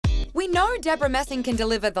We know Debra Messing can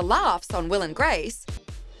deliver the laughs on Will and Grace,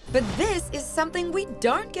 but this is something we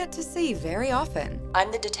don't get to see very often.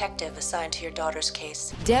 I'm the detective assigned to your daughter's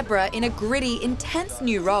case. Debra in a gritty, intense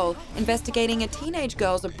new role, investigating a teenage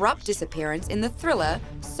girl's abrupt disappearance in the thriller,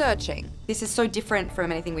 Searching. This is so different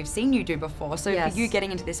from anything we've seen you do before, so Yes. for you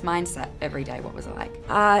getting into this mindset every day, what was it like?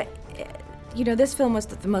 You know, this film was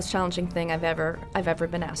the most challenging thing I've ever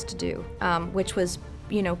been asked to do, which was,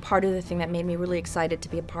 you know, part of the thing that made me really excited to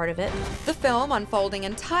be a part of it. The film unfolding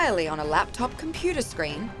entirely on a laptop computer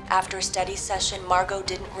screen After a study session, Margot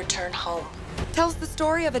didn't return home. tells the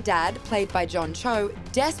story of a dad, played by John Cho,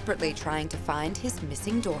 desperately trying to find his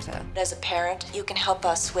missing daughter. As a parent, you can help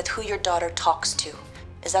us with who your daughter talks to.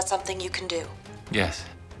 Is that something you can do? Yes.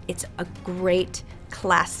 It's a great,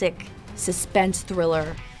 classic suspense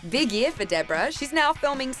thriller. Big year for Debra. She's now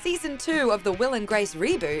filming season 2 of the Will and Grace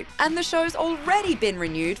reboot, and the show's already been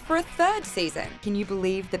renewed for a 3rd season. Can you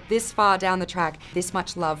believe that this far down the track, this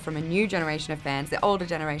much love from a new generation of fans, the older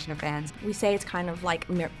generation of fans? We say it's kind of like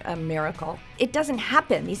a miracle. It doesn't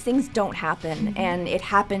happen. These things don't happen, and it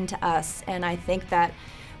happened to us, and I think that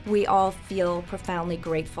we all feel profoundly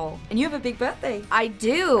grateful. And you have a big birthday. I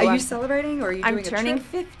do. Are you celebrating, or are you doing I'm turning a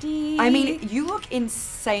trip? 50. I mean, you look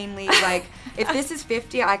insanely, like, if this is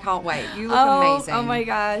 50, I can't wait. You look amazing. Oh my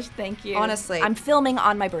gosh, thank you. Honestly. I'm filming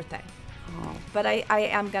on my birthday. Oh. But I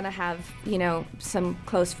am gonna have, you know, some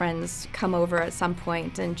close friends come over at some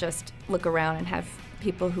point and just look around and have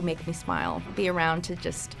people who make me smile be around to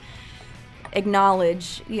just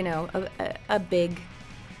acknowledge, you know, a big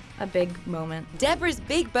moment. Debra's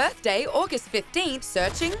big birthday, August 15th,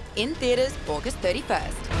 Searching, in theaters August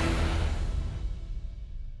 31st.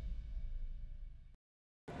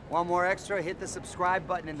 Want more extra? Hit the subscribe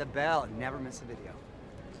button and the bell and never miss a video.